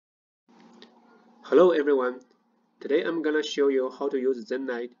Hello everyone, today I'm gonna show you how to use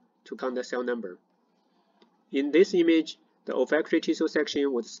lite to count the cell number. In this image, the olfactory tissue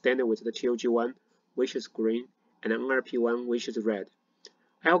section was standard with the TOG1, which is green, and NRP1, which is red.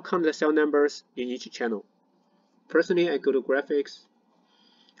 I'll count the cell numbers in each channel. Personally, I go to graphics,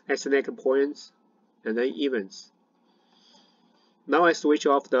 I select points, and then events. Now I switch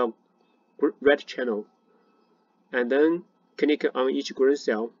off the red channel, and then click on each green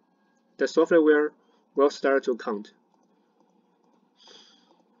cell. The software will start to count.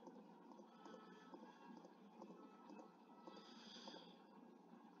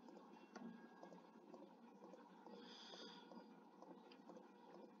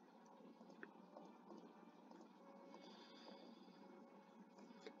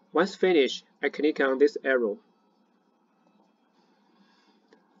 Once finished, I click on this arrow,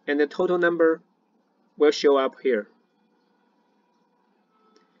 and the total number will show up here.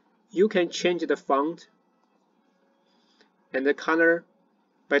 You can change the font and the color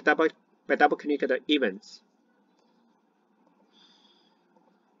by double-clicking the events.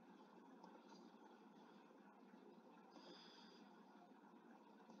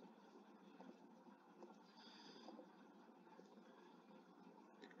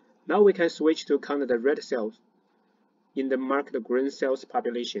 Now we can switch to count the red cells in the marked green cells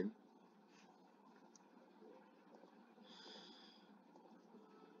population.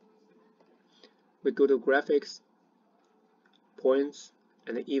 We go to graphics, points,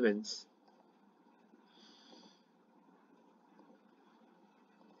 and events.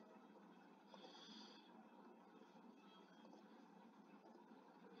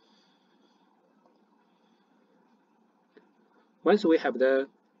 Once we have the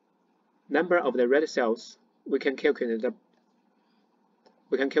number of the red cells, we can calculate the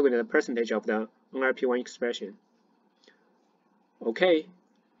percentage of the NRP1 expression. Okay,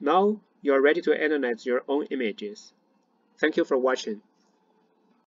 now you are ready to analyze your own images. Thank you for watching.